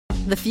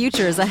The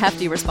future is a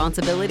hefty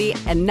responsibility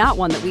and not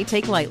one that we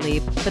take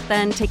lightly, but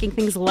then taking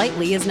things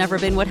lightly has never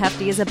been what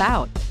Hefty is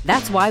about.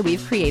 That's why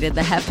we've created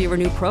the Hefty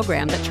Renew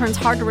program that turns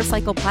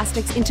hard-to-recycle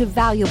plastics into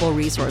valuable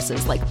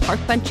resources like park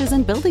benches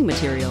and building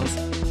materials.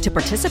 To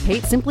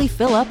participate, simply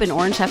fill up an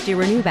orange Hefty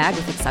Renew bag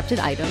with accepted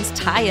items,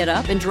 tie it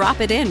up, and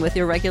drop it in with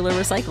your regular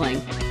recycling.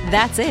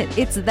 That's it.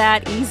 It's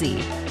that easy.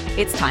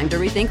 It's time to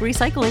rethink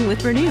recycling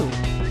with Renew.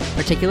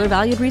 Particular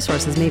valued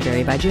resources may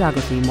vary by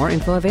geography. More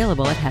info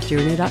available at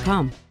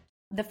heftyrenew.com.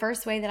 The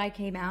first way that I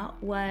came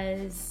out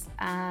was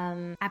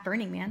at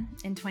Burning Man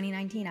in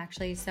 2019,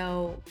 actually.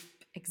 So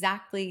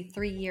exactly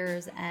 3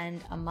 years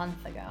and a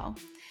month ago,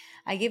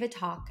 I gave a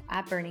talk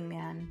at Burning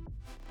Man,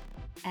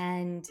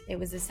 and it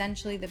was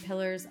essentially the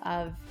pillars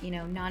of,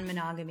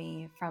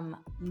 non-monogamy from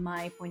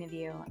my point of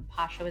view. And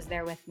Pasha was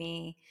there with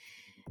me.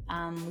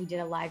 We did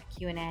a live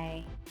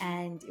Q&A,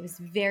 and it was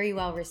very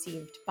well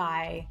received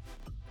by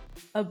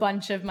a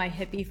bunch of my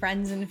hippie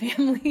friends and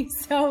family.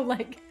 So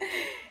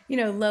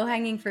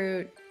low-hanging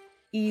fruit,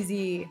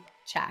 easy,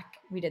 check.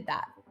 We did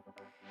that.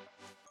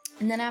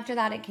 And then after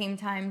that, it came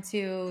time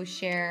to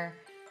share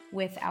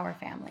with our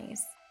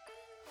families.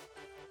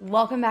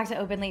 Welcome back to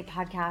Open Late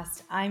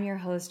Podcast. I'm your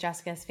host,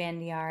 Jessica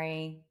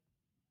Sfandiari,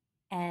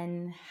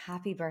 and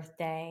happy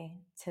birthday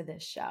to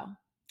this show.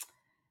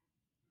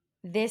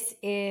 This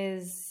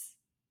is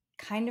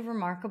kind of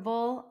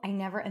remarkable. I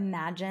never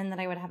imagined that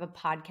I would have a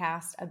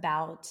podcast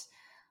about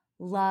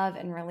love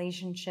and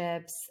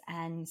relationships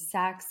and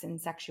sex and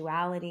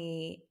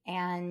sexuality,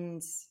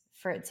 and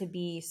for it to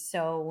be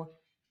so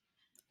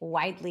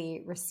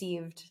widely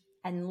received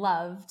and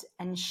loved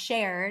and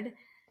shared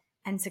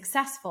and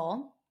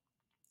successful.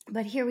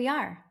 But here we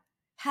are.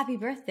 Happy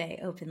birthday,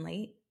 Open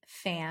Late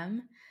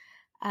fam.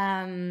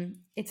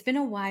 It's been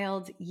a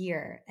wild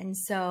year. And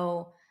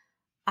so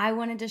I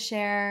wanted to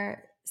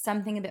share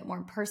something a bit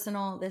more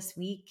personal this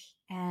week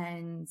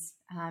and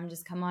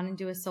just come on and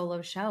do a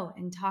solo show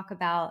and talk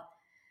about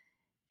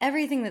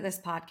everything that this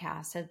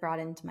podcast has brought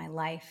into my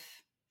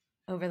life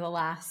over the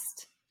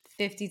last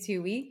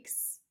 52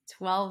 weeks,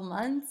 12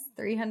 months,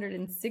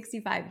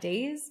 365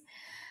 days.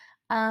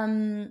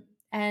 And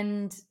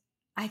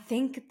I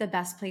think the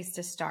best place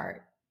to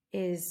start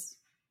is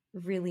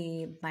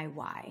really my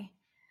why.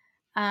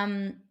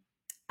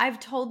 I've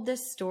told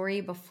this story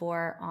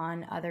before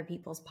on other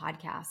people's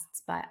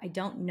podcasts, but I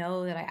don't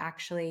know that I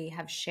actually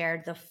have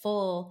shared the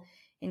full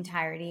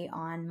entirety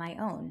on my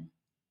own.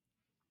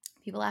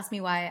 People ask me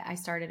why I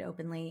started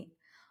Open Late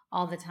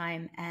all the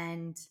time,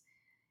 and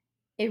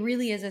it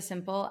really is as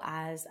simple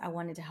as I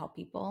wanted to help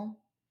people.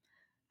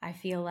 I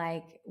feel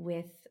like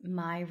with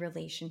my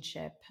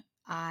relationship,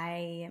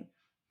 I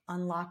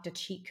unlocked a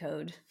cheat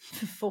code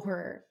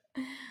for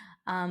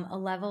a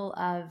level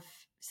of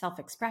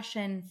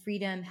self-expression,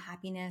 freedom,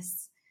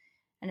 happiness,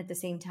 and at the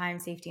same time,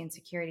 safety and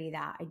security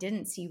that I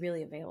didn't see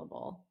really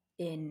available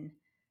in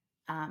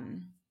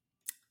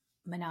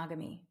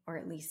monogamy, or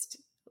at least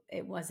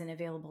it wasn't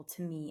available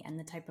to me and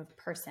the type of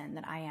person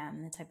that I am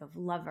and the type of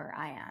lover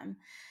I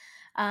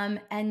am.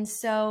 And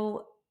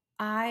so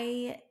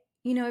I've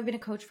been a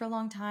coach for a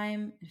long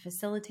time, a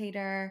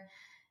facilitator,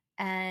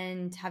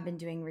 and have been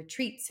doing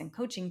retreats and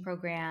coaching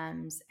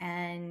programs.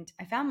 And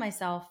I found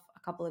myself a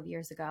couple of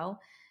years ago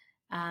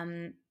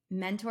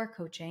mentor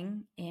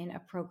coaching in a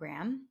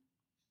program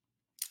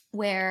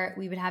where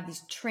we would have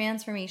these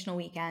transformational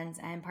weekends,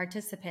 and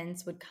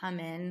participants would come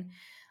in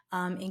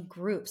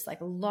groups, like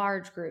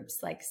large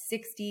groups, like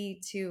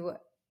 60 to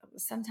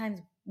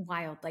sometimes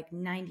wild, like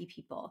 90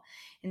 people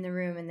in the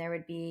room. And there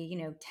would be,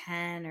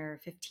 10 or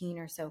 15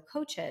 or so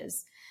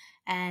coaches.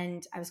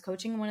 And I was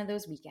coaching one of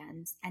those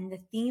weekends. And the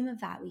theme of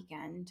that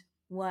weekend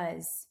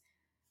was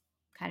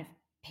kind of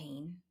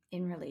pain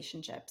in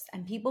relationships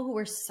and people who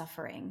were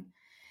suffering.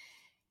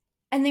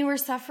 And they were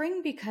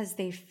suffering because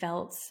they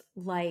felt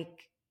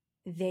like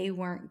they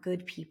weren't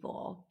good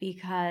people,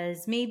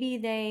 because maybe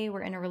they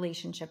were in a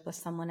relationship with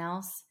someone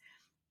else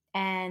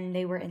and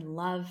they were in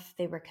love,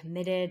 they were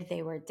committed,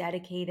 they were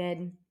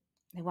dedicated,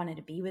 they wanted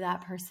to be with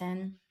that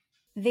person.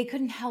 They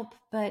couldn't help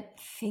but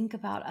think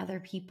about other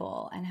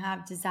people and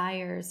have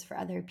desires for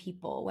other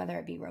people, whether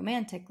it be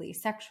romantically,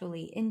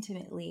 sexually,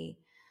 intimately.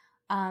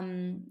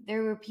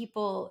 There were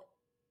people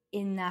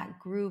in that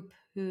group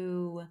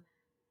who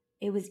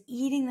it was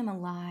eating them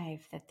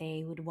alive that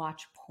they would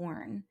watch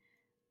porn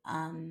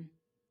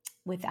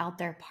without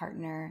their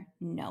partner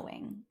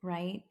knowing,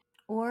 right?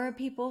 Or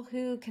people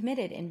who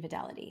committed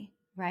infidelity,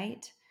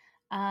 right?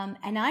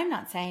 And I'm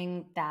not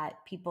saying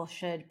that people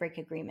should break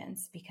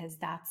agreements, because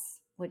that's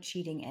what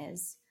cheating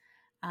is.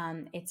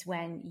 It's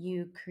when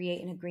you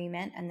create an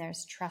agreement and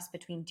there's trust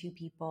between two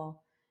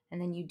people,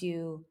 and then you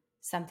do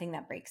something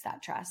that breaks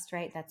that trust,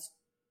 right? That's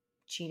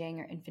cheating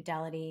or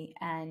infidelity,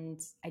 and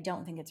I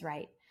don't think it's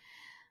right.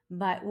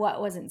 But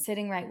what wasn't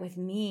sitting right with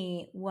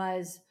me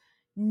was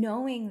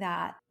knowing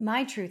that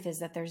my truth is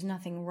that there's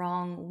nothing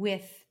wrong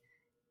with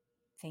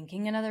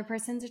thinking another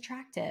person's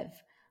attractive,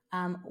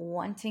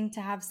 wanting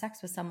to have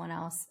sex with someone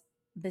else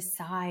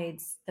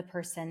besides the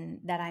person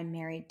that I'm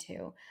married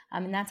to.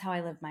 And that's how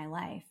I live my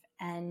life.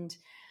 And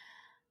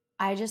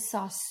I just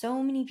saw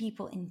so many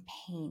people in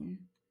pain,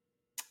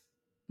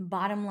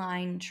 bottom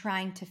line,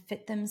 trying to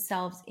fit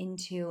themselves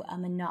into a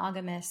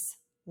monogamous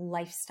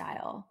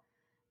lifestyle,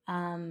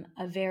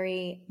 a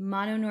very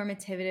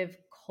mononormative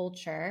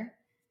culture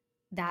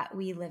that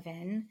we live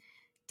in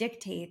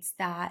dictates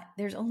that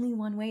there's only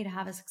one way to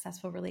have a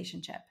successful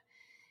relationship.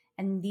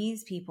 And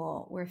these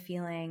people were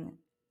feeling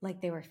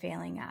like they were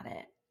failing at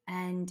it.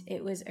 And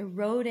it was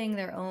eroding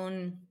their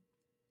own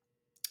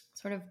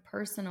sort of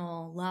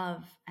personal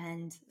love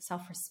and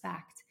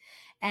self-respect.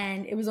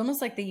 And it was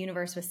almost like the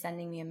universe was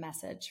sending me a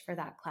message for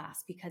that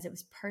class, because it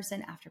was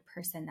person after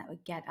person that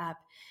would get up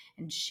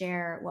and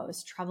share what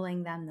was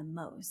troubling them the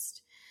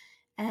most.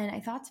 And I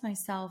thought to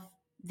myself,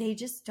 they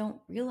just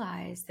don't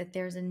realize that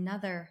there's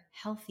another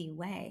healthy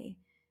way,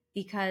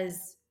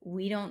 because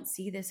we don't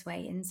see this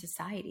way in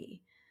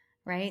society,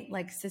 right?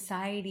 Like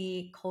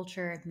society,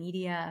 culture,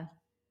 media,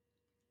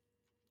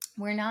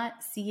 we're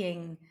not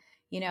seeing,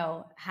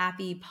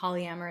 happy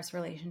polyamorous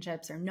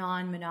relationships or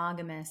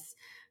non-monogamous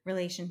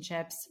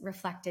relationships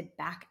reflected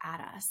back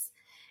at us.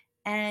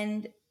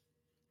 And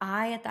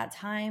I, at that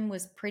time,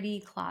 was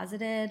pretty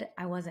closeted.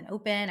 I wasn't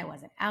open. I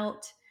wasn't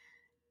out.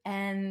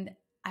 And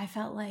I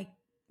felt like,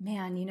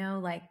 man,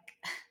 like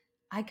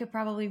I could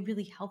probably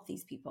really help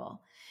these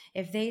people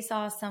if they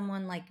saw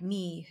someone like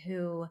me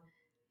who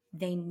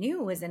they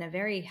knew was in a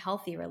very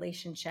healthy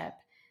relationship.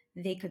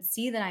 They could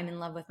see that I'm in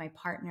love with my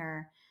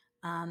partner.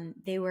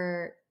 They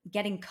were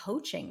getting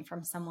coaching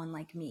from someone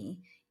like me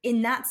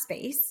in that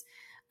space.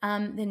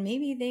 Then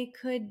maybe they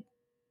could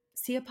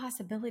see a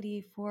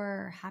possibility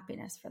for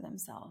happiness for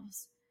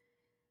themselves.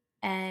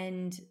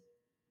 And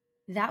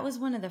that was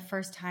one of the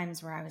first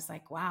times where I was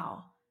like,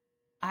 wow,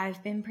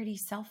 I've been pretty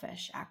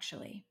selfish,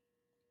 actually.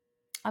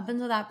 Up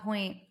until that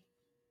point,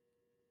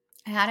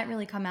 I hadn't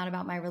really come out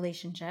about my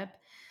relationship.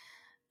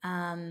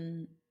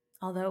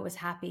 Although it was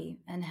happy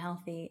and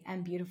healthy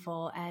and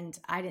beautiful, and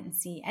I didn't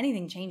see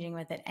anything changing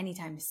with it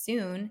anytime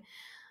soon,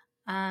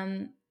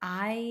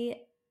 I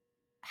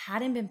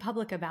hadn't been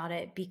public about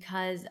it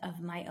because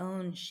of my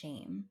own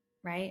shame,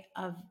 right?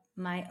 Of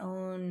my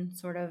own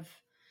sort of,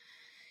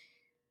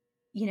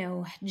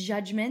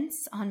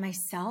 judgments on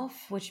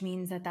myself, which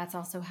means that that's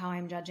also how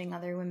I'm judging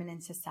other women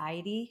in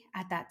society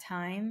at that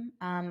time.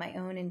 My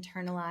own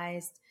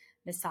internalized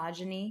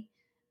misogyny,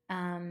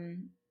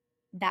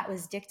 that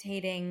was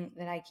dictating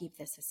that I keep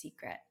this a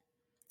secret.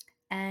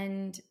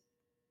 And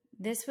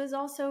this was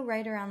also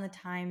right around the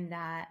time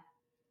that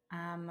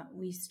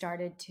we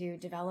started to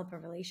develop a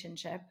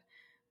relationship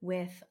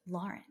with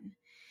Lauren.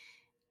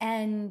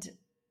 And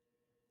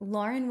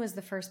Lauren was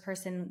the first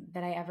person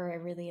that I ever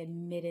really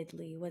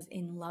admittedly was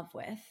in love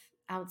with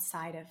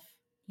outside of,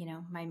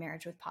 my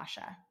marriage with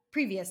Pasha.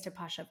 Previous to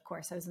Pasha, of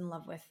course, I was in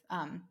love with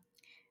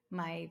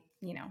my,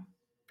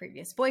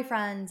 previous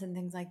boyfriends and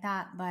things like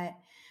that. But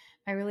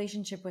my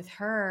relationship with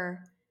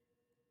her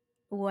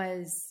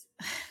was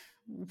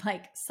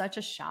like such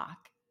a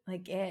shock.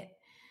 Like it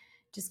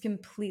just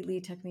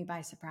completely took me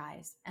by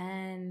surprise.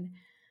 And,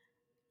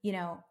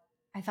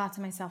 I thought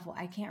to myself, well,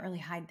 I can't really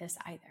hide this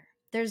either.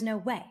 There's no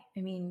way. I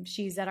mean,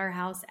 she's at our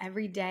house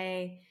every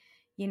day.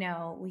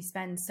 We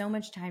spend so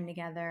much time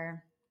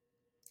together.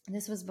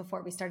 This was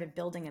before we started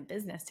building a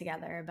business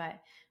together,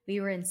 but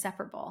we were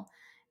inseparable.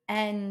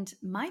 And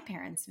my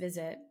parents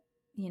visit,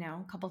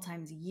 a couple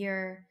times a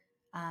year.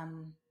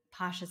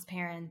 Pasha's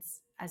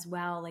parents as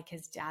well. Like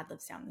his dad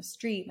lives down the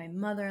street. My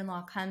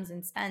mother-in-law comes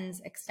and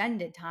spends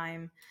extended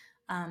time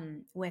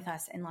with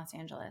us in Los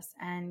Angeles.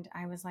 And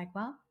I was like,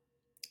 well,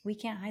 we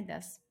can't hide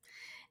this.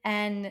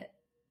 And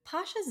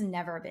Pasha's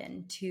never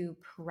been too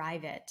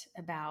private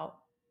about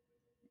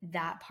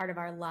that part of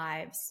our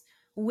lives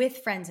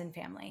with friends and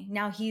family.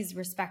 Now he's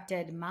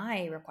respected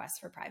my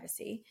request for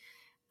privacy.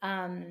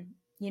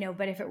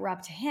 But if it were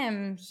up to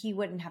him, he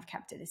wouldn't have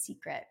kept it a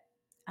secret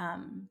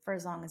for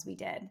as long as we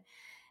did.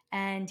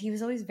 And he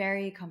was always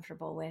very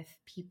comfortable with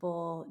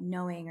people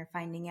knowing or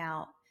finding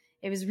out.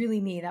 It was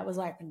really me that was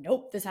like,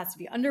 nope, this has to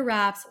be under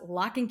wraps,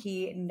 lock and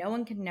key. No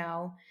one can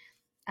know.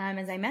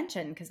 As I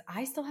mentioned, because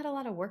I still had a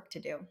lot of work to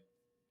do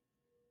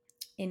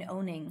in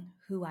owning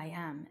who I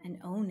am and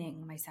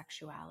owning my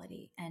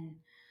sexuality and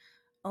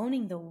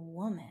owning the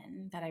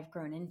woman that I've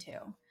grown into.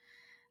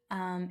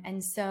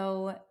 And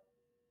so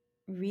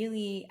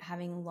really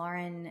having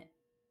Lauren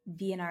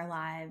be in our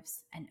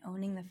lives and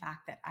owning the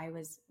fact that I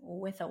was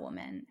with a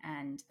woman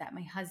and that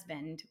my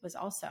husband was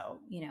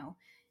also,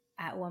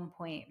 at one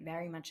point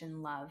very much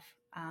in love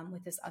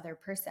with this other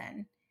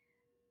person,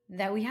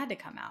 that we had to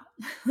come out.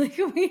 Like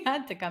we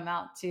had to come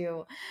out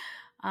to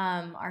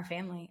our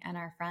family and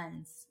our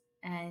friends.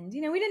 And,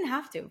 we didn't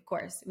have to, of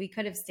course. We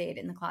could have stayed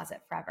in the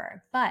closet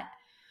forever, but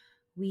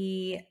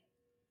we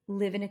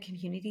live in a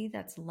community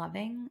that's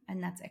loving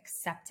and that's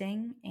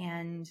accepting.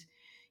 And,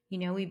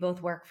 we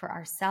both work for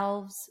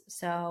ourselves.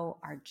 So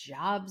our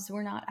jobs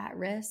were not at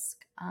risk.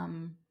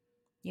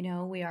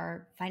 We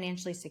are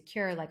financially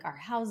secure. Like our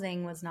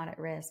housing was not at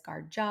risk.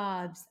 Our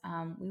jobs,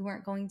 we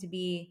weren't going to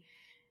be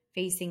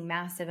facing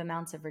massive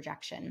amounts of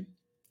rejection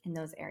in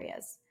those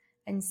areas.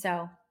 And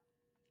so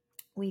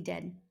we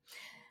did.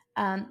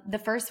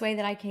 The first way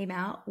that I came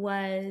out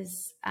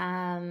was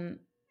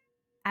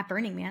at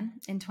Burning Man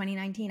in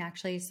 2019,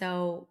 actually.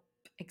 So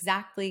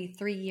exactly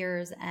 3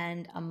 years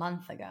and a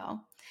month ago,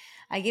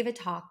 I gave a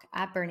talk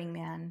at Burning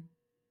Man,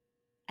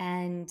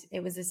 and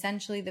it was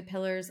essentially the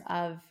pillars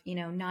of,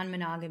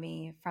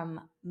 non-monogamy from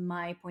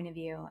my point of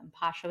view. And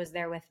Pasha was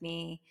there with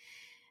me.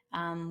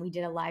 We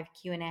did a live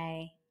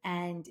Q&A,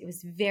 and it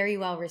was very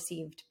well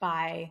received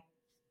by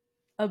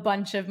a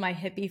bunch of my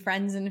hippie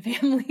friends and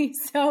family.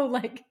 So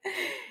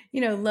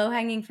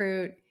low-hanging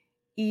fruit,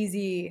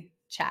 easy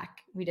check.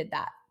 We did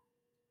that.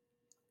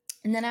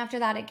 And then after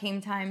that, it came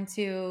time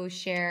to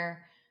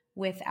share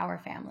with our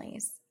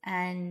families.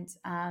 And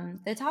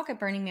the talk at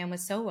Burning Man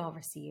was so well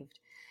received.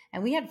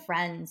 And we had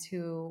friends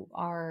who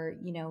are,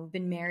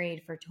 been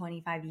married for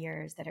 25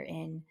 years that are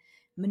in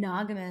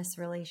monogamous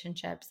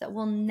relationships that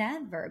will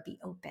never be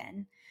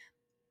open.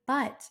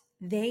 But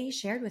they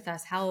shared with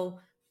us how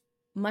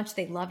much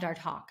they loved our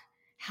talk,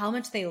 how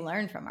much they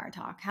learned from our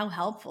talk, how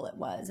helpful it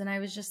was. And I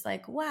was just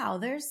like, wow,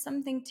 there's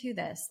something to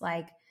this.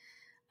 I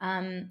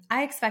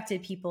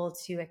expected people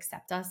to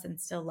accept us and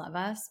still love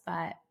us,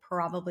 but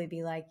probably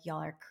be like,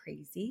 y'all are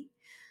crazy.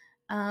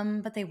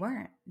 But they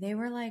weren't. They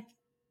were like,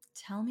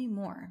 tell me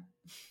more,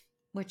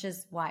 which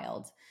is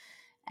wild.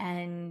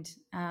 And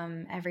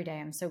every day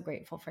I'm so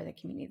grateful for the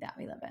community that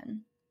we live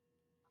in.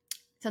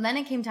 So then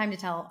it came time to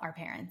tell our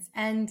parents.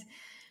 And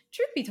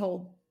truth be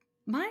told,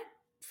 my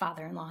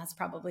father-in-law has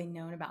probably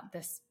known about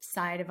this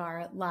side of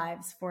our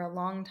lives for a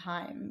long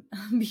time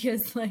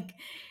because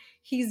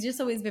he's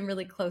just always been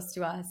really close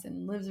to us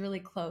and lives really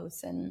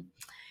close. And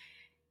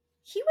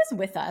he was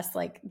with us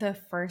the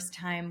first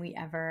time I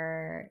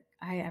ever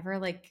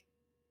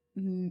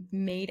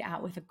made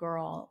out with a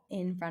girl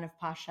in front of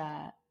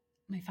Pasha.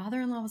 My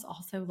father-in-law was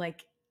also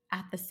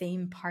at the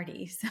same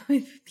party. So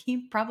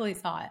he probably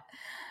saw it.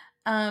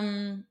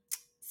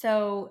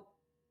 So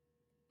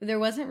there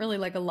wasn't really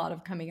a lot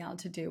of coming out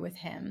to do with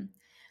him.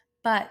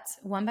 But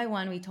one by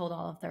one, we told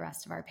all of the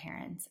rest of our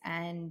parents,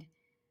 and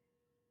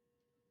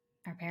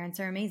our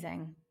parents are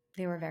amazing.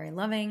 They were very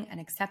loving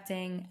and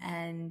accepting,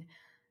 and,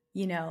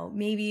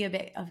 maybe a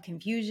bit of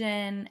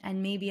confusion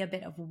and maybe a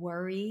bit of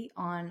worry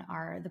on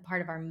the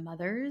part of our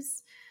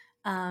mothers,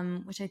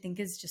 which I think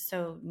is just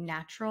so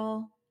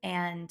natural.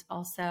 And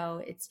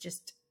also it's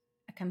just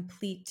a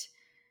complete,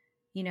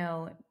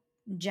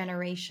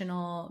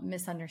 generational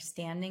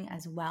misunderstanding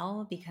as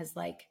well, because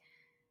I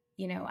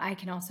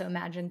can also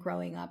imagine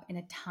growing up in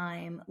a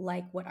time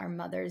like what our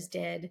mothers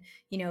did,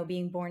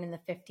 being born in the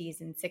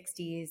 50s and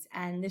 60s,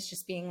 and this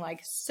just being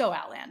so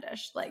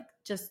outlandish,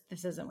 just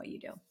this isn't what you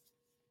do.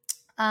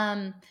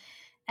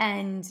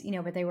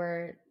 But they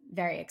were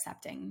very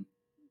accepting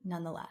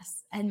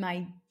nonetheless. And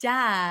my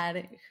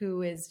dad,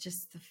 who is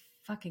just the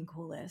fucking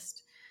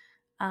coolest.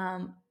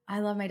 I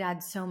love my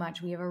dad so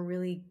much. We have a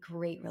really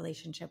great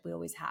relationship. We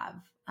always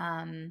have.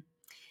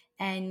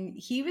 And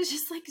he was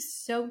just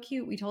so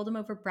cute. We told him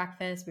over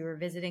breakfast. We were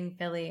visiting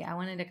Philly. I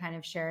wanted to kind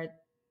of share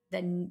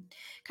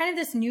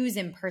this news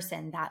in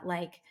person that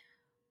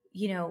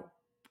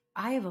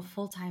I have a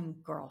full-time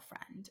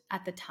girlfriend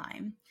at the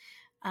time.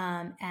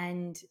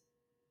 And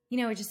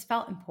it just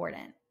felt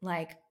important.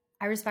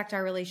 I respect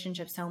our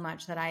relationship so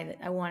much that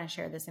I want to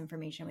share this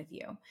information with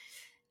you.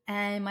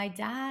 And my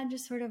dad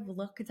just sort of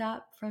looked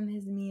up from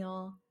his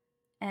meal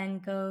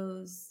and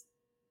goes,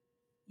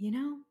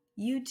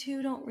 you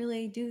two don't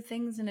really do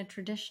things in a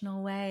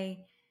traditional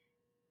way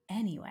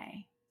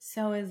anyway.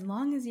 So as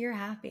long as you're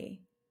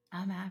happy,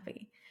 I'm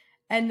happy.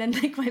 And then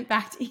went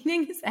back to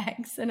eating his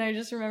eggs. And I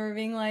just remember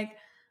being like,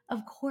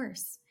 of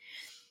course.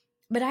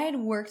 But I had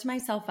worked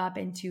myself up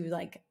into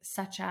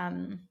such,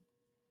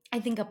 I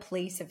think, a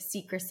place of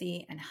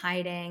secrecy and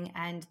hiding,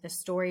 and the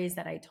stories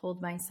that I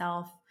told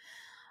myself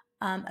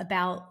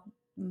about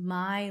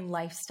my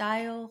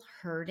lifestyle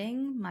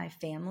hurting my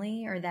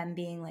family or them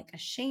being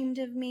ashamed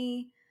of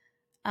me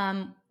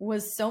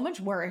was so much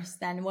worse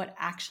than what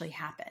actually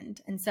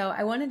happened. And so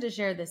I wanted to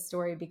share this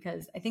story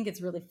because I think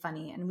it's really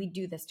funny, and we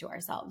do this to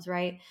ourselves,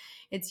 right?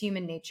 It's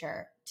human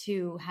nature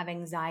to have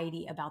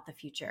anxiety about the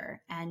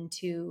future and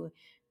to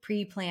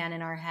pre-plan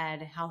in our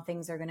head how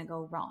things are going to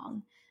go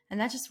wrong. And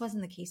that just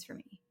wasn't the case for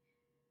me.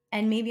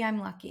 And maybe I'm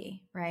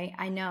lucky, right?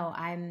 I know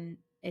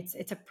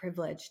it's a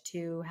privilege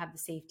to have the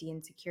safety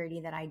and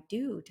security that I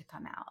do to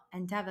come out,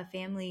 and to have a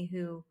family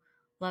who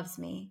loves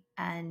me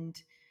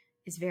and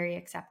is very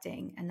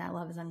accepting, and that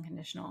love is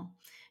unconditional.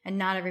 And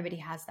not everybody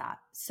has that.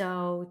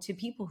 So to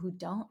people who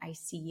don't, I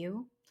see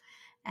you.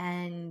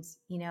 And,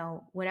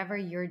 whatever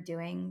you're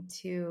doing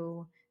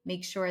to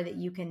make sure that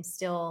you can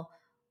still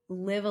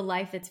live a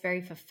life that's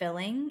very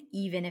fulfilling,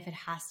 even if it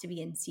has to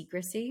be in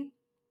secrecy,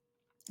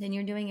 then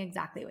you're doing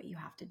exactly what you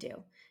have to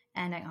do.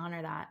 And I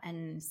honor that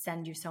and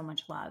send you so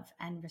much love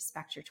and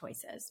respect your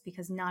choices,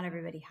 because not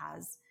everybody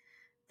has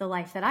the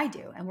life that I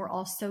do. And we're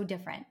all so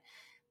different.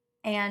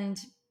 And,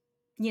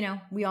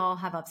 we all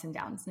have ups and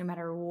downs, no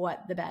matter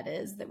what the bed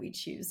is that we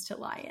choose to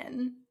lie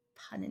in,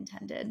 pun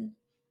intended.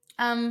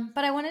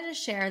 But I wanted to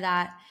share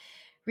that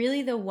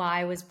really the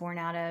why was born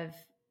out of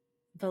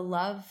the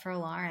love for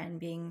Lauren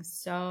being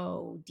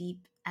so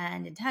deep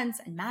and intense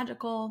and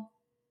magical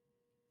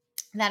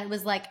that it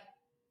was like,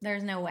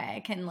 there's no way I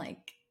can like,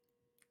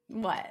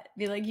 what?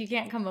 Be like, you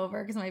can't come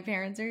over because my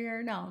parents are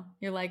here? No,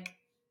 you're like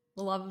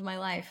the love of my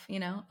life, you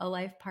know, a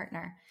life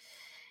partner.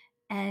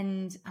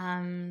 And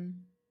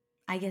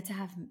I get to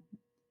have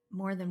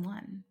more than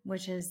one,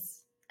 which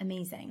is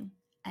amazing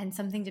and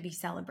something to be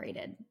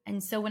celebrated.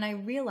 And so when I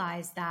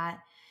realized that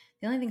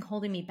the only thing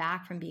holding me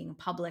back from being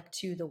public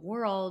to the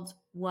world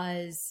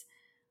was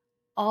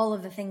all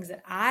of the things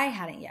that I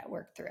hadn't yet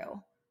worked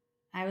through,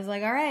 I was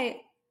like, all right,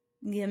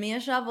 give me a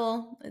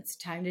shovel. It's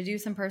time to do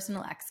some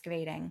personal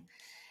excavating.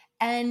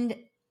 And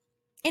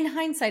in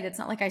hindsight, it's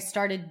not like I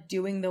started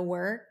doing the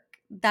work.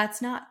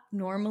 That's not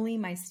normally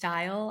my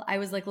style. I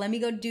was like, let me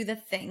go do the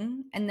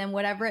thing. And then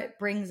whatever it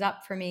brings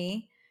up for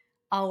me,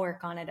 I'll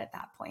work on it at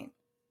that point.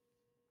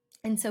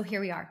 And so here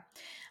we are.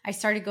 I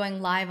started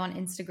going live on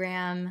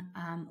Instagram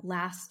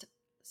last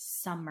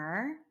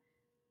summer.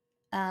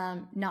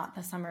 Not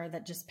the summer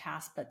that just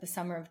passed, but the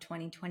summer of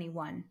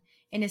 2021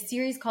 in a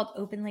series called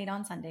Open Late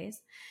on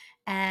Sundays.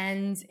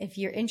 And if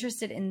you're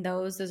interested in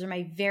those are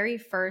my very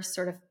first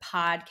sort of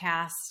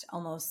podcast,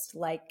 almost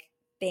like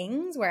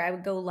things where I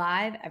would go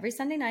live every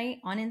Sunday night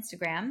on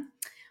Instagram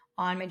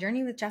on my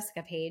Journey with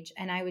Jessica page.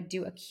 And I would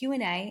do a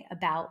Q&A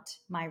about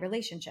my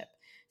relationship.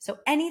 So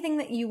anything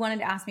that you wanted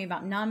to ask me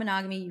about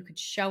non-monogamy, you could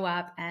show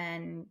up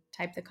and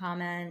type the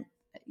comment,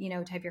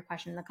 type your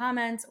question in the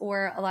comments,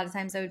 or a lot of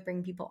times I would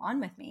bring people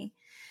on with me.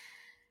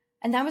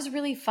 And that was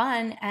really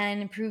fun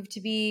and proved to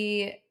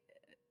be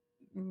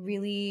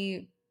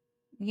really,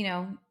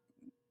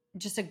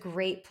 just a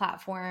great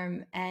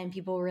platform, and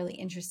people were really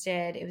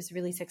interested. It was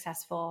really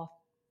successful.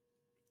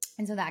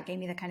 And so that gave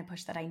me the kind of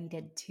push that I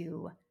needed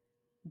to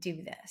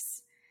do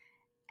this.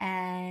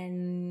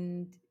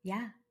 And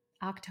yeah,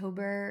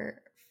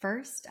 October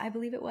 1st, I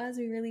believe it was,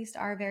 we released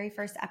our very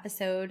first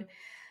episode.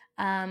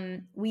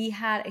 We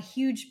had a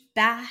huge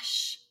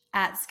bash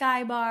at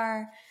Sky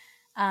Bar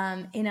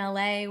in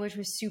LA, which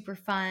was super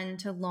fun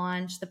to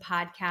launch the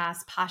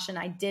podcast. Pasha and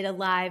I did a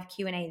live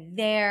Q&A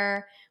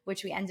there,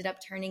 which we ended up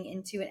turning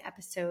into an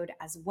episode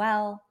as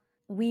well.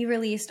 We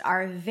released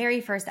our very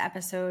first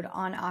episode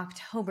on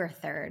October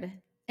 3rd.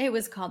 It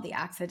was called The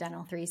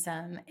Accidental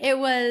Threesome. It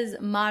was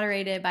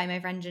moderated by my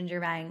friend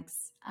Ginger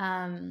Banks,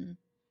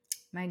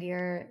 my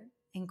dear,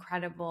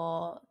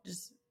 incredible,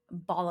 just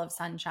ball of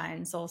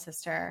sunshine, soul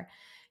sister,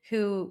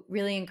 who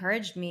really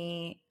encouraged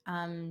me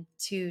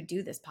to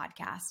do this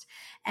podcast.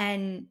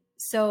 And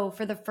so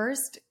for the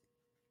first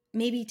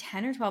maybe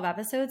 10 or 12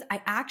 episodes,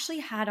 I actually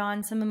had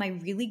on some of my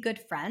really good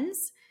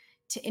friends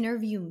to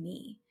interview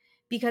me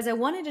because I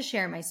wanted to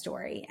share my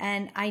story.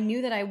 And I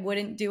knew that I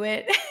wouldn't do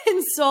it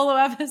in solo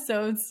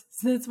episodes.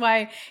 So that's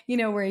why,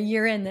 we're a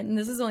year in, and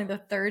this is only the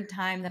third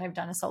time that I've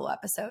done a solo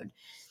episode.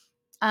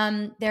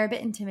 They're a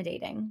bit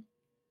intimidating.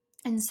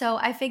 And so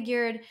I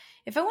figured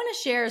if I want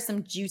to share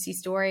some juicy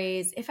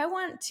stories, if I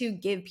want to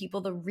give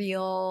people the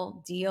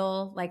real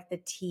deal, like the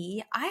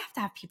tea, I have to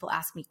have people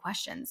ask me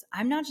questions.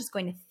 I'm not just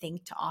going to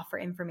think to offer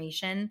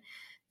information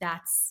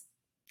that's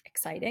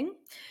exciting.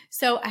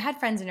 So I had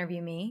friends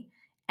interview me,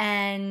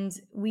 and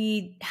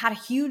we had a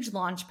huge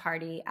launch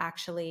party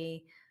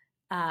actually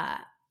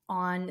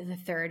on the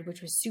 3rd,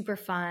 which was super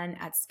fun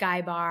at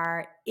Sky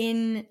Bar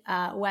in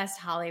West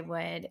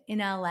Hollywood in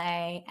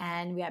LA.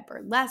 And we had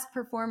burlesque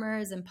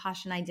performers, and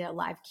Pasha and I did a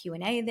live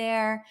Q&A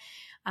there,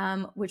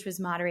 which was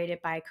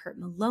moderated by Kurt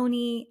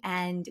Maloney.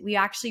 And we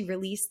actually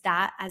released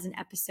that as an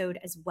episode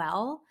as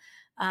well.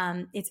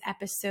 It's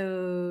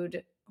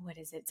episode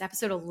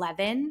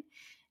 11.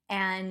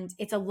 And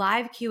it's a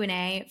live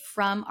Q&A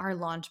from our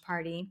launch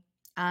party.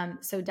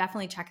 So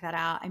definitely check that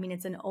out. I mean,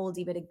 it's an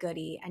oldie but a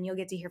goodie, and you'll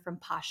get to hear from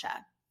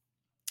Pasha.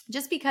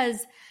 Just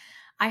because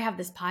I have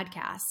this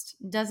podcast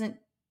doesn't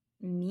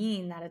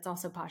mean that it's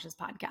also Pasha's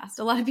podcast.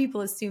 A lot of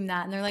people assume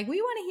that, and they're like,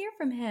 we want to hear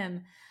from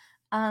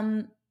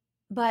him.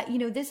 But,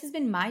 this has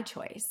been my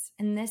choice,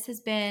 and this has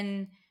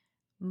been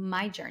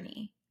my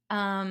journey.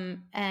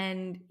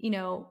 And,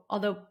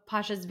 although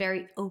Pasha's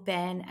very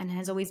open and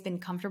has always been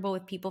comfortable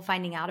with people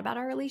finding out about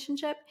our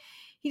relationship,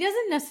 he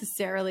doesn't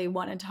necessarily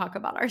want to talk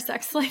about our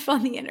sex life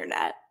on the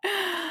internet.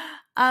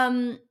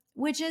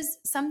 Which is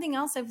something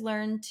else I've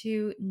learned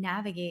to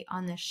navigate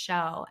on this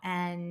show.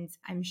 And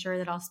I'm sure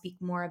that I'll speak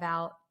more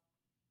about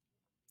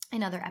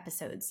in other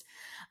episodes.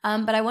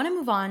 But I want to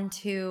move on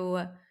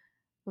to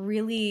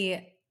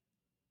really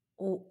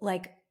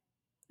like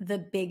the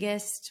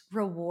biggest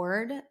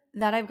reward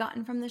that I've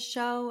gotten from this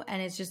show.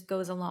 And it just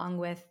goes along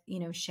with,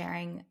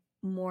 sharing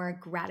more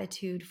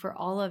gratitude for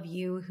all of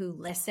you who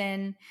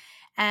listen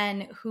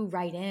and who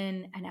write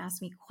in and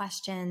ask me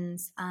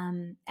questions,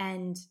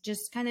 and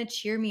just kind of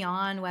cheer me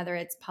on, whether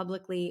it's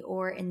publicly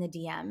or in the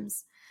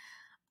DMs.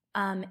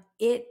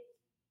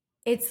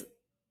 It's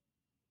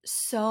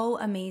so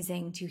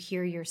amazing to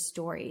hear your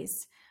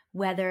stories,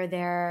 whether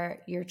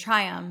they're your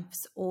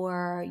triumphs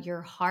or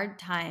your hard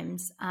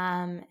times,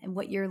 and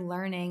what you're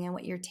learning and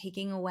what you're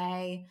taking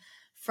away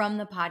from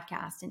the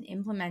podcast and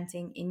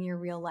implementing in your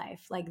real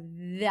life. Like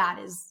that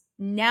is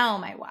now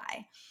my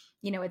why.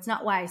 It's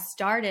not why I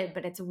started,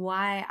 but it's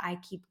why I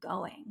keep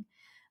going.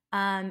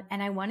 And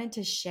I wanted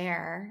to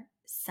share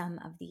some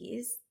of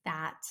these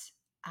that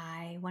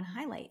I want to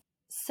highlight.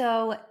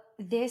 So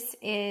this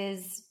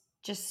is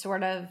just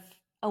sort of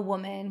a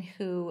woman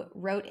who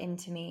wrote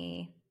into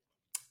me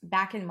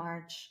back in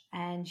March,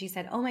 and she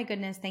said, "Oh my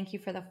goodness, thank you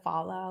for the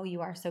follow.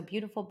 You are so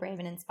beautiful, brave,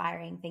 and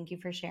inspiring. Thank you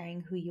for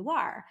sharing who you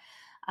are."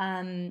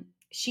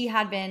 She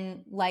had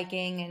been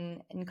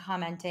liking and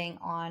commenting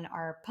on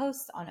our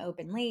posts on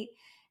Open Late,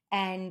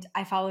 and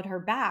I followed her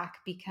back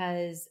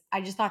because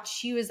I just thought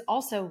she was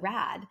also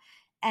rad.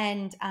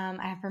 And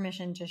I have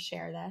permission to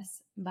share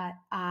this, but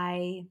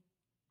I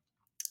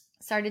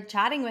started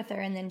chatting with her,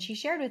 and then she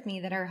shared with me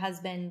that her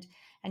husband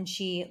and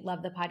she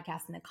loved the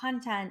podcast and the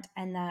content,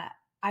 and that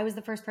I was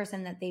the first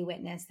person that they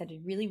witnessed that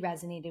had really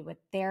resonated with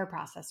their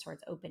process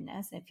towards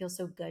openness. And it feels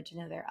so good to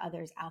know there are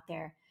others out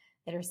there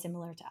that are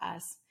similar to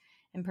us.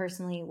 And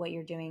personally, what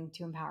you're doing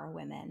to empower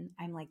women,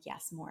 I'm like,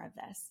 yes, more of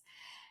this.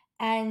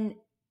 And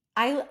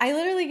I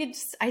literally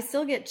I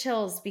still get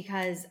chills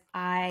because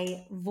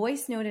I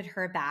voice noted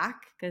her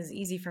back, because it's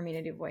easy for me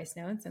to do voice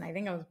notes. And I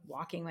think I was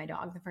walking my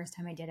dog the first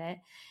time I did it.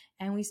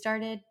 And we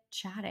started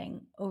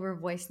chatting over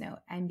voice note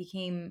and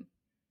became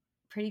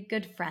pretty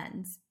good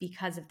friends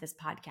because of this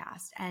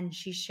podcast. And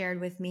she shared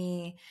with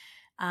me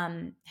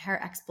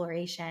her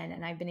exploration,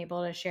 and I've been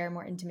able to share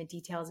more intimate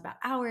details about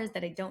ours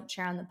that I don't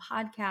share on the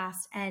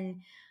podcast.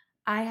 And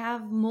I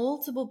have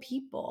multiple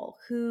people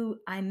who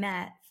I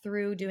met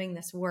through doing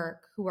this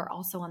work who are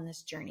also on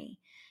this journey.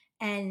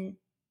 And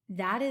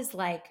that is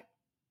like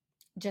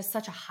just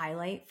such a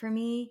highlight for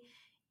me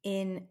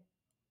in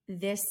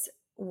this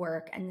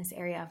work and this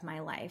area of my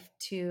life,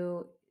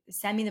 to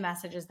send me the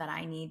messages that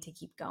I need to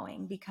keep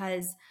going.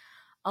 Because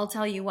I'll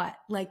tell you what,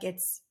 like,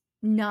 it's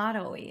not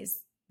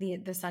always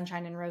the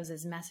sunshine and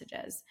roses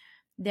messages.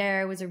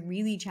 There was a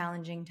really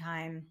challenging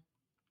time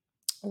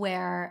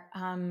where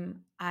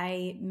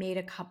I made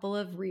a couple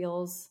of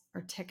reels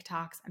or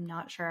TikToks. I'm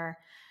not sure.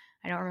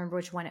 I don't remember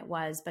which one it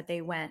was, but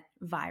they went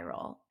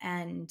viral.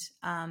 And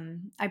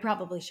I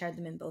probably shared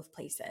them in both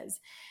places.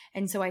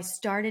 And so I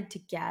started to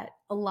get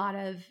a lot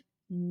of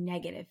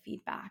negative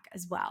feedback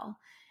as well.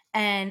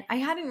 And I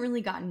hadn't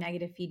really gotten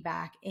negative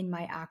feedback in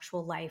my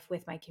actual life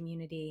with my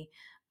community.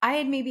 I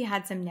had maybe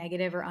had some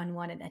negative or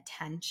unwanted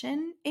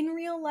attention in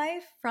real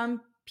life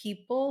from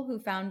people who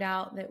found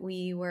out that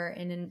we were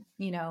in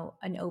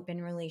an open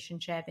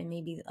relationship, and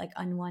maybe like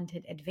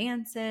unwanted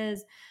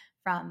advances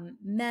from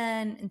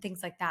men and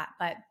things like that.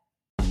 But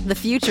The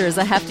future is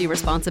a hefty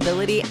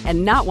responsibility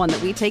and not one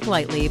that we take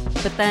lightly,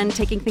 but then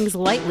taking things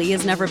lightly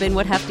has never been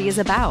what Hefty is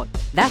about.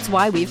 That's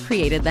why we've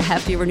created the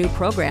Hefty Renew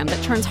program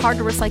that turns hard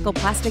to recycle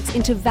plastics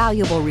into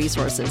valuable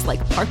resources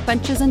like park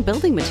benches and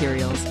building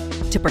materials.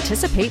 To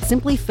participate,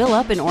 simply fill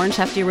up an orange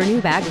Hefty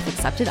Renew bag with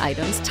accepted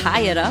items,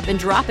 tie it up, and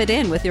drop it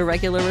in with your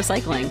regular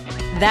recycling.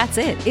 That's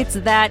it. It's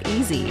that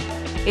easy.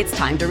 It's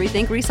time to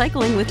rethink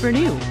recycling with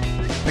Renew.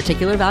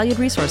 Particular valued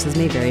resources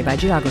may vary by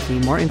geography.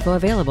 More info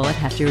available at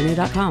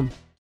heftyrenew.com.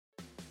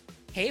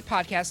 Hey,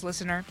 podcast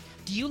listener.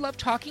 Do you love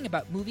talking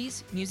about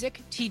movies, music,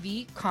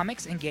 TV,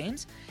 comics, and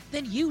games?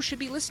 Then you should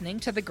be listening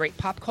to The Great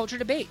Pop Culture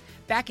Debate,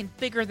 back and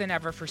bigger than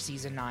ever for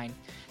Season 9.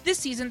 This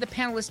season, the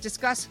panelists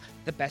discuss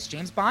the best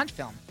James Bond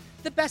film,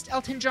 the best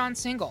Elton John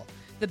single,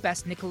 the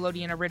best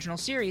Nickelodeon original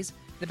series,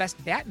 the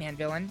best Batman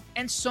villain,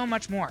 and so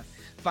much more.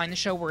 Find the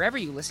show wherever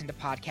you listen to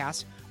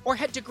podcasts, or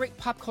head to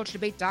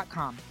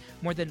greatpopculturedebate.com.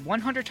 More than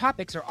 100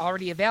 topics are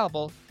already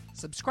available.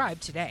 Subscribe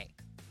today.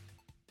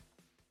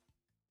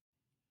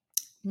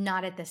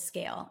 Not at this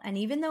scale. And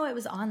even though it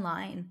was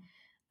online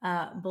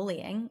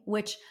bullying,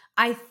 which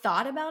I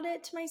thought about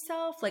it to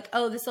myself, like,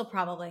 oh, this will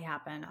probably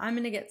happen. I'm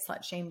going to get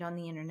slut shamed on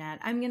the internet.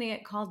 I'm going to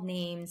get called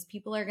names.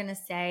 People are going to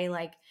say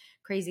like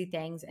crazy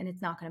things, and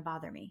it's not going to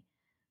bother me.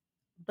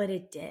 But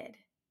it did.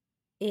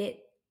 It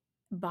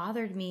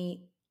bothered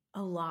me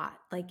a lot.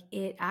 Like,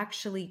 it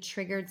actually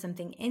triggered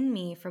something in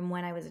me from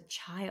when I was a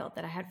child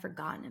that I had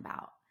forgotten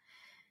about.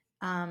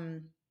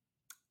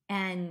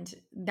 And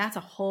that's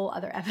a whole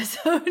other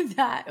episode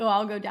that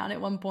I'll go down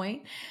at one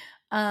point.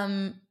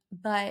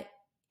 But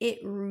it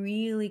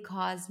really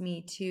caused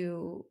me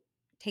to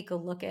take a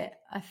look at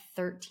a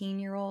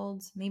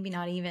 13-year-old, maybe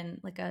not even,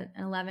 like an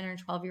 11 or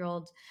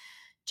 12-year-old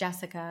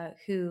Jessica,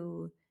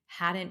 who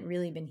hadn't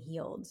really been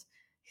healed,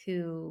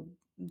 who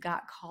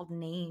got called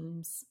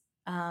names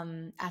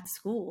at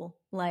school,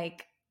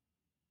 like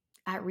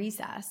at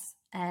recess.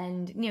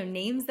 And,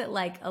 names that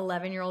like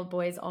 11-year-old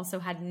boys also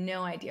had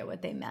no idea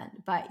what they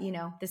meant. But,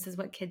 this is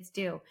what kids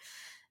do.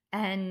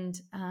 And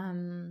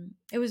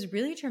it was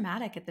really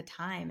traumatic at the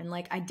time. And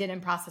like, I didn't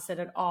process it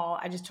at all.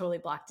 I just totally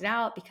blocked it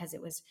out because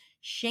it was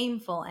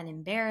shameful and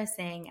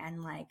embarrassing.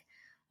 And like,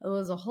 it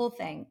was a whole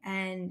thing.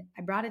 And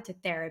I brought it to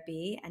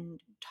therapy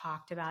and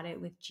talked about it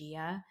with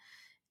Gia.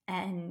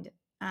 And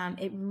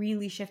it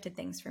really shifted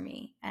things for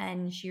me.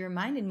 And she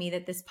reminded me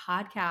that this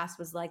podcast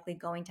was likely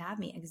going to have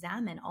me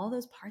examine all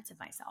those parts of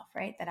myself,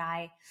 right, that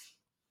I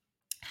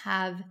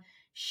have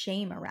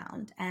shame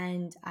around.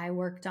 And I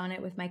worked on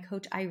it with my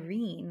coach,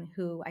 Irene,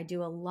 who I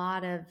do a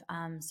lot of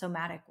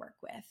somatic work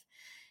with.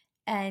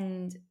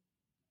 And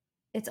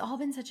it's all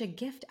been such a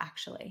gift,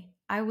 actually.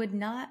 I would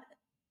not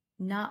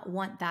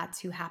want that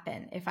to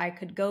happen. If I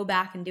could go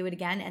back and do it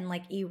again and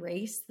like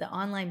erase the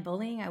online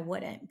bullying, I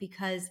wouldn't,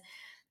 because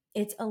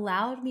it's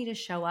allowed me to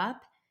show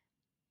up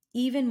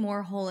even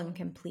more whole and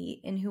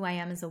complete in who I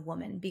am as a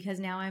woman. Because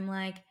now I'm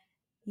like,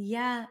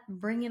 yeah,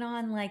 bring it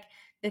on. Like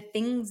the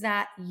things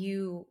that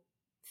you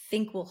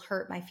think will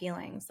hurt my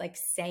feelings, like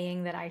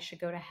saying that I should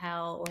go to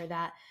hell or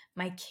that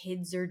my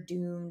kids are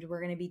doomed, we're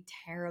going to be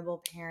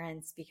terrible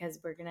parents because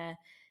we're going to,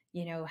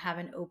 you know, have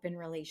an open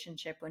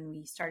relationship when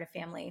we start a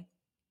family,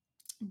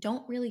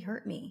 don't really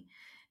hurt me.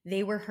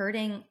 They were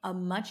hurting a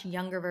much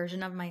younger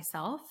version of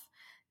myself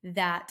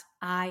that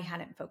I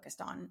hadn't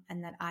focused on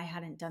and that I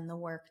hadn't done the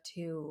work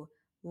to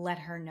let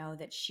her know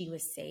that she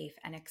was safe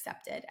and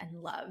accepted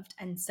and loved.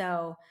 And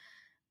so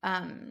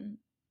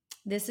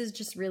this is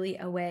just really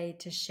a way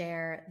to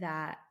share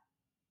that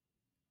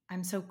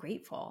I'm so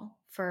grateful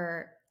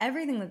for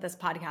everything that this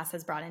podcast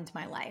has brought into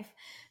my life,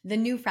 the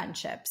new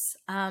friendships,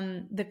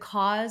 the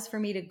cause for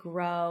me to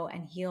grow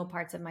and heal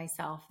parts of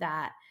myself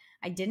that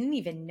I didn't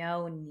even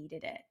know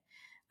needed it.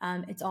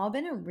 It's all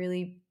been a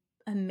really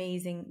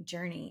amazing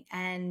journey.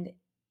 And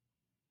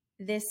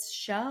this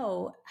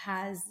show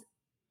has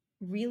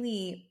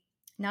really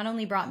not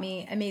only brought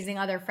me amazing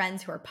other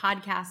friends who are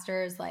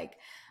podcasters, like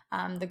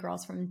the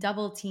girls from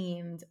Double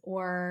Teamed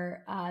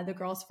or the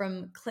girls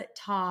from Clit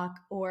Talk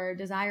or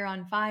Desire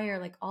on Fire,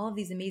 like all of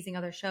these amazing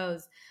other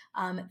shows.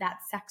 That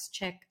sex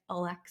chick,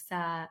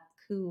 Alexa,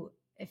 who,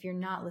 if you're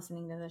not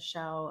listening to the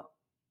show,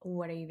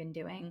 what are you even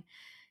doing?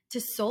 To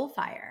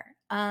Soulfire.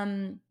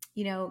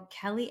 You know,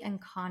 Kelly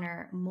and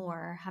Connor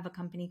Moore have a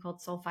company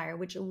called Soulfire,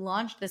 which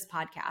launched this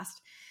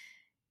podcast.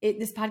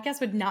 This podcast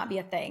would not be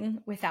a thing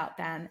without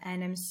them.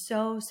 And I'm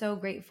so, so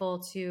grateful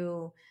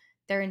to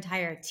their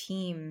entire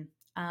team.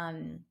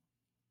 Sam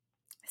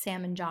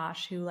and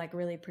Josh, who like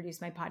really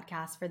produced my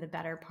podcast for the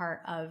better part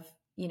of,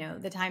 you know,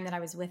 the time that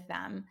I was with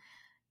them.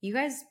 You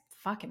guys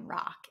fucking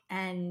rock.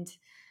 And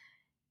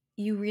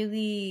you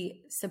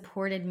really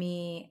supported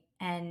me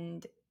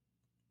and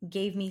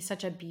gave me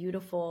such a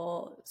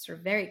beautiful, sort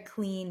of very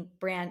clean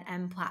brand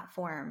and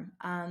platform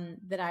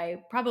that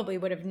I probably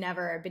would have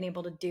never been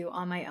able to do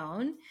on my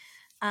own,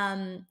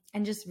 and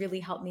just really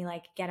helped me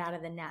like get out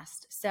of the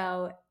nest.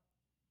 So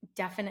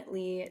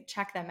definitely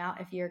check them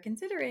out if you're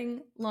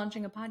considering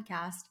launching a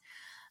podcast,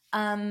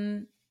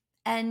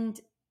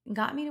 and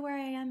got me to where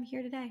I am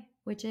here today,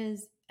 which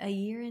is a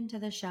year into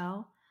the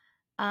show.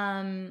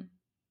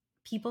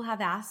 People have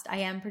asked. I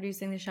am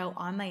producing the show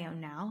on my own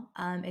now.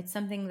 It's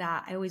something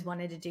that I always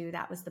wanted to do.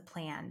 That was the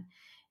plan.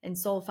 And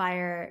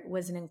Soulfire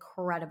was an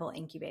incredible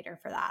incubator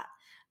for that.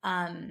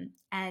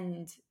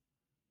 And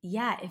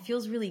yeah, it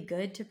feels really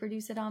good to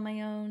produce it on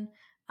my own.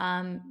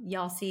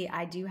 Y'all see,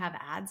 I do have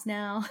ads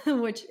now,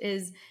 which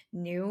is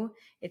new.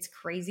 It's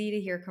crazy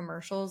to hear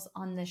commercials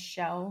on this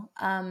show.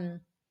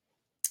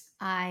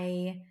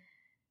 I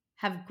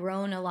have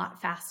grown a lot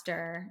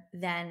faster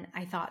than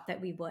I thought that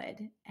we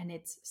would. And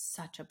it's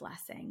such a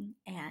blessing.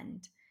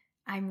 And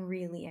I'm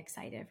really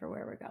excited for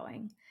where we're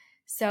going.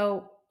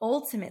 So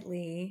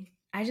ultimately,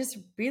 I just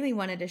really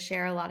wanted to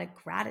share a lot of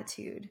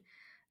gratitude,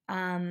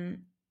 and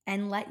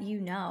let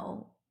you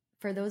know,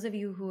 for those of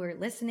you who are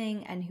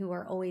listening and who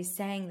are always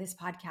saying this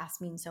podcast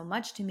means so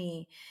much to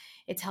me,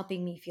 it's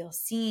helping me feel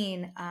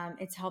seen.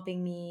 It's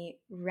helping me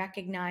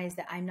recognize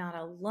that I'm not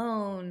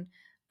alone,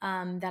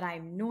 that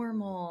I'm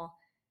normal,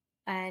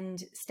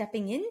 and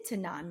stepping into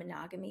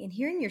non-monogamy and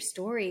hearing your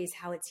stories,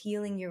 how it's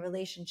healing your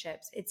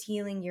relationships, it's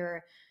healing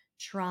your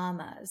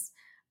traumas.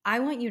 I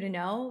want you to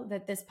know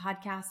that this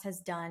podcast has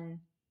done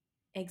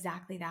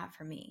exactly that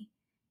for me.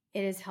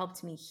 It has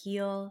helped me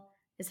heal.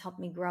 It's helped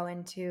me grow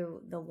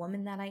into the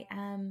woman that I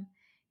am.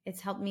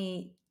 It's helped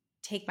me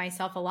take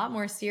myself a lot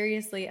more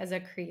seriously as a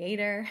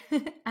creator,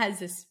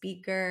 as a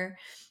speaker,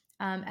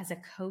 as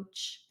a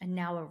coach, and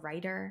now a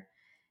writer.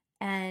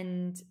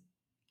 And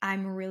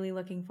I'm really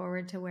looking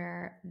forward to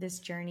where this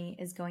journey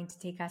is going to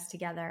take us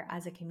together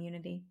as a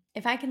community.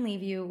 If I can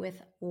leave you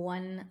with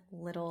one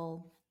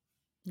little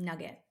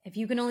nugget, if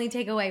you can only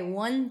take away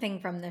one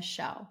thing from this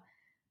show,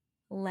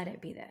 let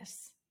it be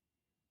this.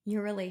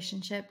 Your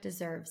relationship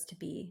deserves to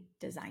be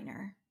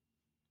designer.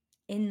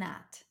 In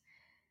that,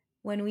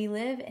 when we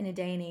live in a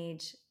day and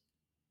age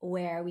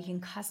where we can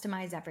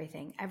customize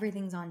everything,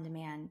 everything's on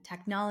demand,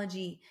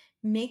 technology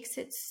makes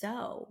it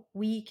so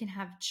we can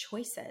have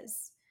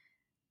choices.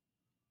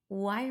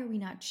 Why are we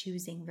not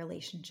choosing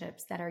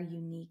relationships that are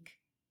unique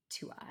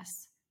to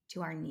us,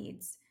 to our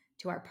needs,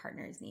 to our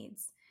partner's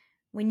needs?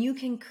 When you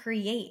can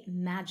create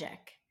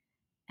magic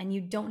and you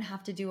don't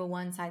have to do a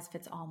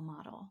one-size-fits-all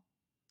model,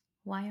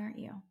 why aren't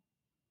you?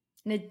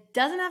 And it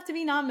doesn't have to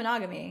be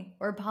non-monogamy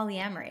or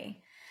polyamory,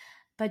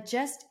 but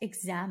just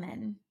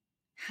examine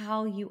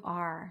how you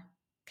are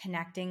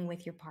connecting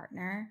with your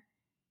partner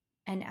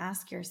and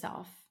ask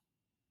yourself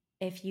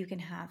if you can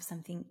have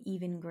something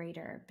even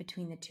greater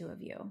between the two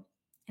of you.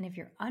 And if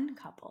you're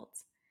uncoupled,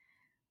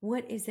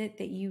 what is it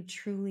that you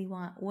truly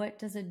want? What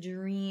does a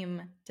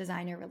dream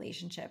designer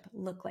relationship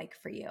look like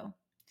for you?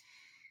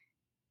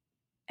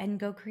 And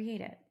go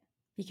create it,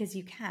 because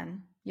you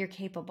can, you're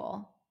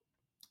capable,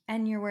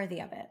 and you're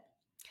worthy of it.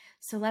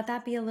 So let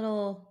that be a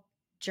little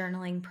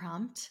journaling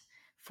prompt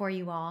for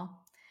you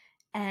all.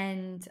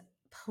 And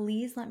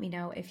please let me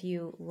know if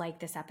you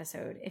like this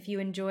episode, if you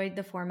enjoyed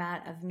the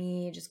format of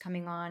me just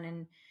coming on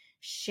and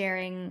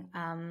sharing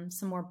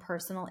some more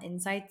personal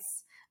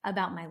insights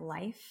about my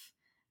life.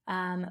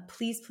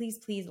 Please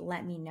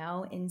let me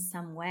know in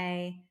some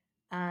way.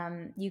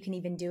 You can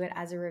even do it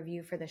as a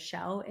review for the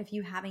show if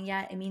you haven't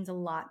yet. It means a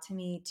lot to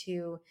me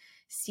to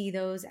see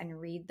those and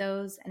read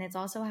those. And it's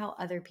also how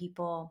other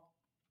people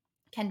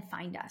can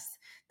find us.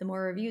 The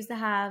more reviews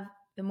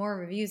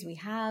we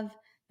have,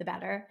 the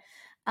better.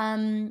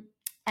 And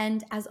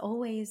as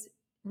always,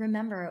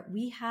 remember,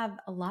 we have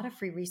a lot of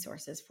free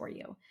resources for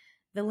you.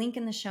 The link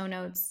in the show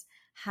notes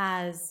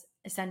has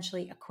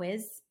essentially a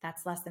quiz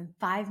that's less than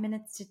 5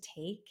 minutes to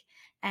take,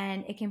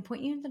 and it can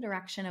point you in the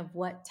direction of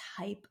what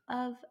type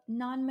of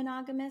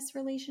non-monogamous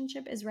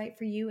relationship is right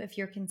for you if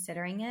you're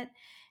considering it.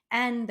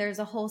 And there's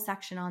a whole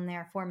section on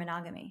there for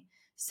monogamy.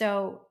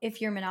 So if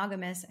you're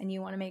monogamous and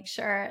you want to make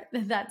sure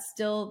that that's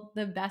still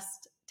the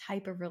best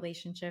type of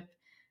relationship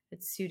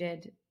that's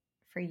suited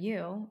for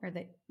you, or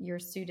that you're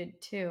suited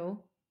to,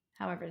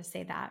 however to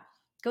say that,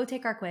 go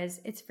take our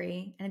quiz. It's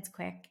free and it's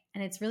quick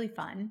and it's really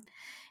fun.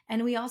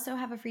 And we also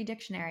have a free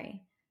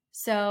dictionary.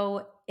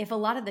 So if a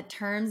lot of the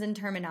terms and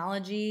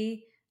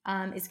terminology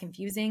is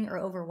confusing or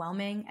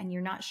overwhelming, and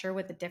you're not sure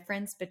what the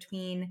difference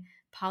between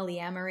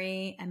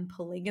polyamory and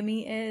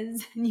polygamy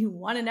is, and you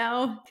want to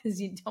know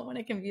because you don't want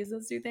to confuse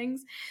those two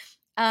things,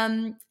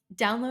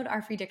 download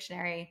our free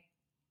dictionary.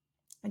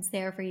 It's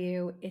there for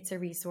you. It's a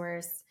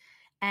resource.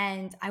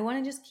 And I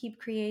want to just keep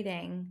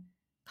creating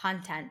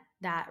content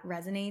that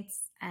resonates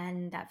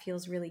and that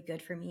feels really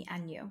good for me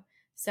and you.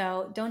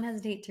 So don't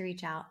hesitate to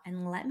reach out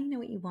and let me know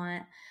what you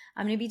want.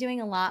 I'm going to be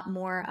doing a lot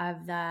more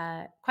of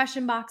the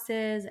question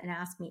boxes and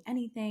Ask Me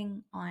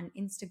Anything on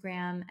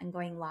Instagram, and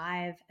going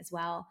live as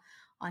well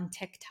on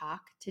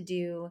TikTok to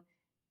do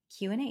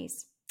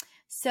Q&As.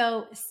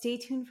 So stay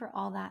tuned for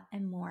all that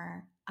and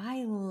more.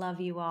 I love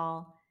you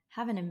all.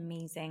 Have an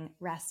amazing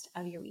rest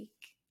of your week.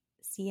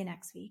 See you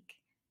next week.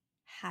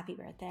 Happy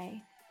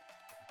birthday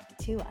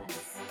to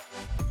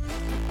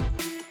us.